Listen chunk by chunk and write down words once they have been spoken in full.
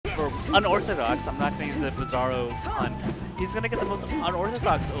or unorthodox, I'm not going to use the Bizzaro pun, he's going to get the most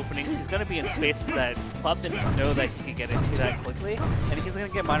unorthodox openings. He's going to be in spaces that Plup didn't know that he could get into that quickly, and he's going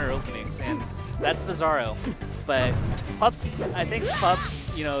to get minor openings, and that's Bizzaro. But I think Plup,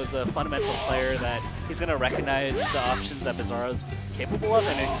 you know, is a fundamental player that he's going to recognize the options that Bizzaro is capable of,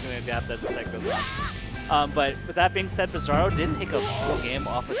 and then he's going to adapt as the set goes on. But with that being said, Bizzaro did take a full game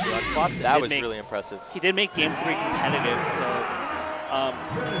off of Fox. That was really impressive. He did make Game 3 competitive, so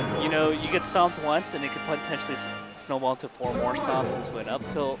you know, you get stomped once, and it could potentially snowball into 4 more stomps into an up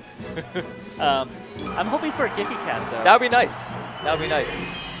tilt. I'm hoping for a Giffy Cat, though. That would be nice. That would be nice.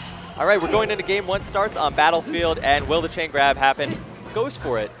 All right, we're going into Game 1 starts on Battlefield, and will the chain grab happen? Goes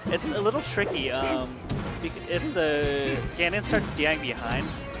for it. It's a little tricky. If the Ganon starts DIing behind,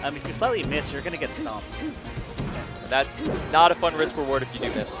 if you slightly miss, you're going to get stomped. That's not a fun risk reward if you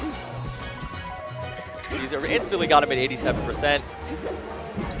do miss. So he's instantly got him at 87%.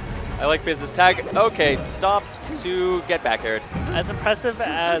 I like Biz's tag. Okay, stomp to get back aired. As impressive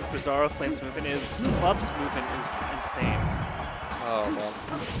as Bizzaro Flame's movement is, Plup's movement is insane. Oh,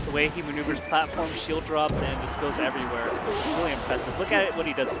 man. The way he maneuvers platforms, shield drops, and just goes everywhere. It's really impressive. Look at what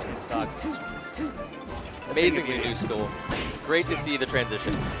he does between stocks. It's amazingly new school. Great to see the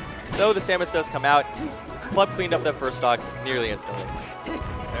transition. Though the Samus does come out, Plup cleaned up that first stock nearly instantly.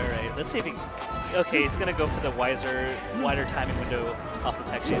 All right, let's see if he... Okay, he's going to go for the wider timing window off the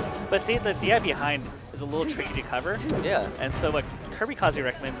tech chase. But see, the DI behind is a little tricky to cover. Yeah. And so what Kirby Kazi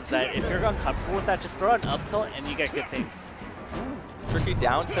recommends is that if you're uncomfortable with that, just throw out an up tilt and you get good things. Tricky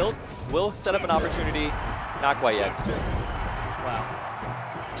down tilt will set up an opportunity. Not quite yet. Wow.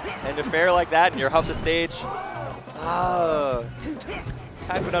 And to fair like that, and you're off the stage. Oh.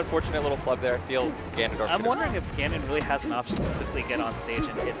 Kind of an unfortunate little flub there. I feel Ganondorf. I'm wondering if Ganon really has an option to quickly get on stage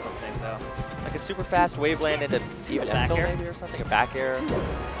and hit something, though. Like a super fast wave land into even F tilt maybe or something? A back air.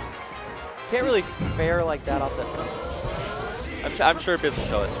 Can't really fair like that off the... I'm sure Biz will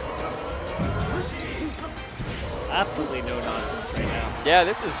show us. Absolutely no nonsense right now. Yeah,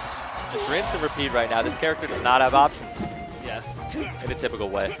 this is just rinse and repeat right now. This character does not have options. Yes. In a typical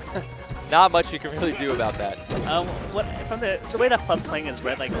way. Not much you can really do about that. From the way that Plup's playing is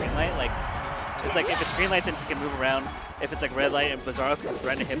red light, green light, like it's like if it's green light then he can move around. If it's like red light and Bizzaro can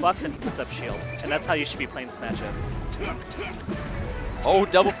threaten a hitbox, then he puts up shield. And that's how you should be playing this matchup. Oh,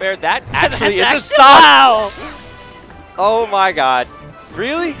 double fair. That actually is a stop! Wow. Oh my god.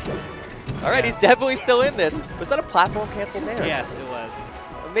 Really? All right, he's definitely still in this. Was that a platform cancel there? Yes, it was.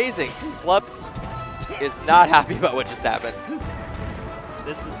 Amazing. Plup is not happy about what just happened.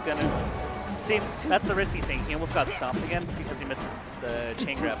 This is gonna... See, that's the risky thing. He almost got stomped again because he missed the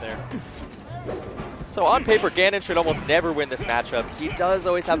chain grab there. So on paper, Ganon should almost never win this matchup. He does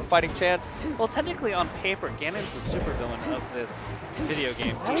always have a fighting chance. Well, technically on paper, Ganon's the supervillain of this video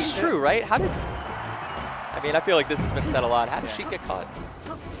game. That is true, right? How did... I mean, I feel like this has been said a lot. How did Sheik get caught?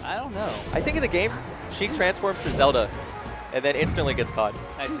 I don't know. I think in the game, Sheik transforms to Zelda and then instantly gets caught.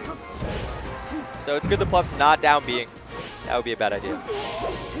 I see. So it's good the Plup's not down being. That would be a bad idea.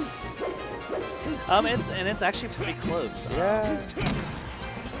 It's actually pretty close. Yeah.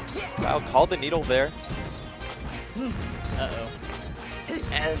 Wow, called the needle there. Uh-oh.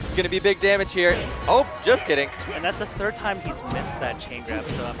 And this is going to be big damage here. Oh, just kidding. And that's the third time he's missed that chain grab,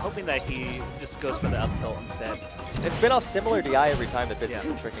 so I'm hoping that he just goes for the up tilt instead. It's been off similar DI every time that Biz has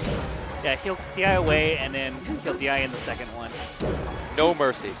been tricking him. Yeah, he'll DI away, and then he'll DI in the second one. No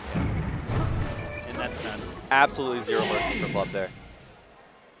mercy. And that's done. Absolutely zero mercy for Plup there.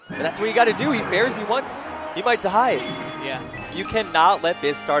 But that's what you got to do. He fairs you once, you might die. Yeah. You cannot let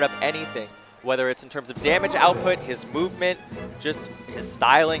Biz start up anything, whether it's in terms of damage output, his movement, just his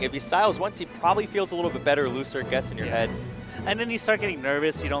styling. If he styles once, he probably feels a little bit better, looser, gets in your head. And then you start getting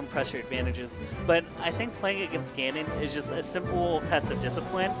nervous, you don't press your advantages. But I think playing against Ganon is just a simple test of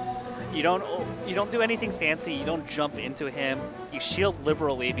discipline. You don't do anything fancy, you don't jump into him, you shield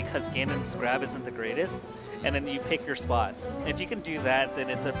liberally because Ganon's grab isn't the greatest, and then you pick your spots. And if you can do that, then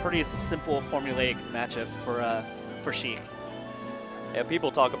it's a pretty simple formulaic matchup for Sheik. Yeah,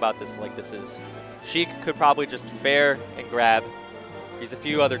 people talk about this like this is... Sheik could probably just fair and grab. Use a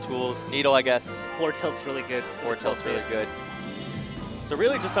few other tools. Needle, I guess. Floor tilt's really good. Floor tilt's really good. So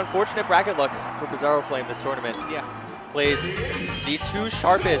really just unfortunate bracket luck for Bizzaro Flame this tournament. Yeah. Plays the two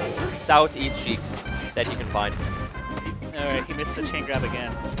sharpest Southeast Sheiks that he can find. Alright, he missed the chain grab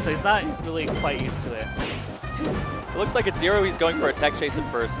again. So he's not really quite used to it. It looks like at zero he's going for a tech chase at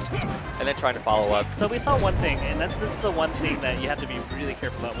first, and then trying to follow up. So we saw one thing, and this is the one thing that you have to be really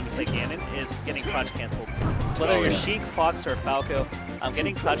careful about when you play Ganon, is getting crouch canceled. Whether you're Sheik, Fox, or Falco,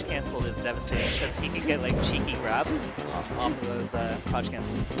 Getting crouch canceled is devastating because he can get like cheeky grabs off of those crouch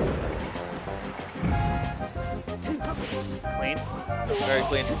cancels. Clean. Very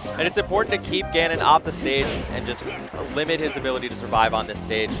clean. And it's important to keep Ganon off the stage and just limit his ability to survive on this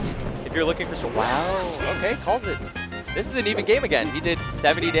stage. If you're looking for wow, okay, calls it. This is an even game again. He did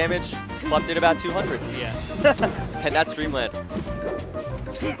 70 damage, Plup did about 200. Yeah. And that's Dreamland.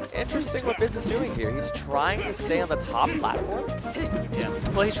 Interesting what Biz is doing here. He's trying to stay on the top platform. Yeah.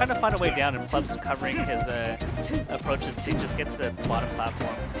 Well, he's trying to find a way down, and Plup's covering his approaches to just get to the bottom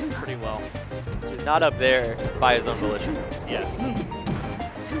platform pretty well. So he's not up there by his own volition. Yes.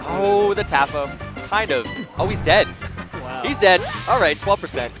 Oh, the Tafo. Kind of. Oh, he's dead. Wow. He's dead. All right,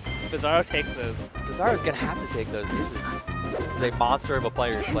 12%. Bizzaro takes those. Bizzaro's going to have to take those. This is a monster of a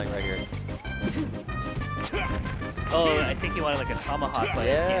player he's playing right here. Oh, I think he wanted like a tomahawk, but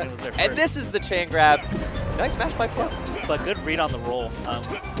yeah. Ganon was there first. And this is the chain grab. Nice match by Plup. But good read on the roll.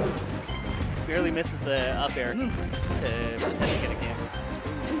 Barely misses the up air to potentially get a game.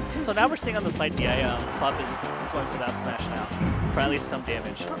 So now we're seeing on the slide DI, Plup is going for the up smash now, for at least some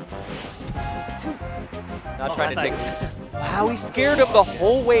damage. Not trying to take... Wow, he scared him the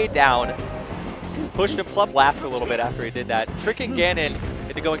whole way down. Pushed him. Plup laughed a little bit after he did that, tricking Ganon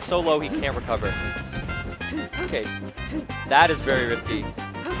into going so low he can't recover. Okay, that is very risky.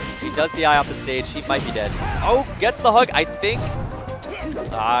 He does DI off the stage. He might be dead. Oh, gets the hug, I think.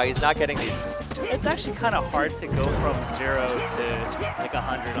 He's not getting these. It's actually kind of hard to go from 0 to like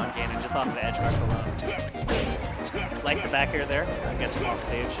 100 on Ganon just off of the edge guards alone. Like the back air there, gets him off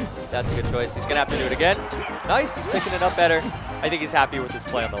stage. That's a good choice. He's going to have to do it again. Nice, he's picking it up better. I think he's happy with his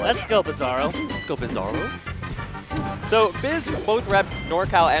play on the ledge. Let's go, Bizzaro. Let's go, Bizzaro. So, Biz both reps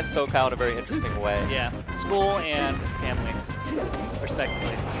NorCal and SoCal in a very interesting way. Yeah, school and family,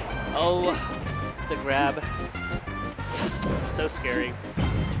 respectively. Oh, the grab. So scary.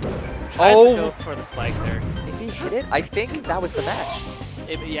 Tries to go for the spike there. If he hit it, I think that was the match.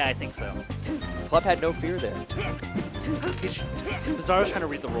 Yeah, I think so. Plup had no fear there. Bizzaro's trying to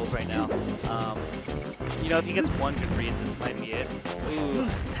read the rules right now. You know, if he gets one good read, this might be it. Ooh,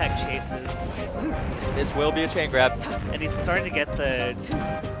 tech chases. This will be a chain grab. And he's starting to get the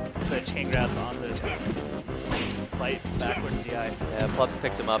chain grabs on the slight backwards DI. Yeah, Plup's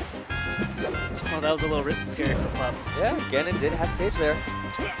picked him up. Oh, that was a little scary for Plup. Yeah, Ganon did have stage there.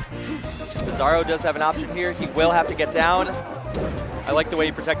 Bizzaro does have an option here. He will have to get down. I like the way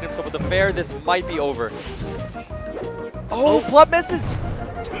he protected himself with the fair. This might be over. Oh, Plup misses!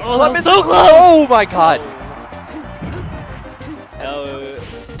 Oh, Plup misses. So close! Oh my god! Oh,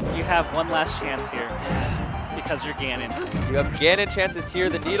 you have one last chance here because you're Ganon. You have Ganon chances here.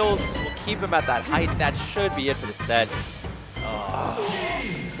 The needles will keep him at that height. That should be it for the set.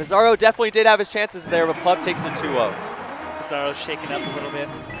 Bizzaro definitely did have his chances there, but Plup takes a 2-0. Bizzaro's shaking up a little bit.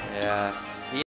 Yeah.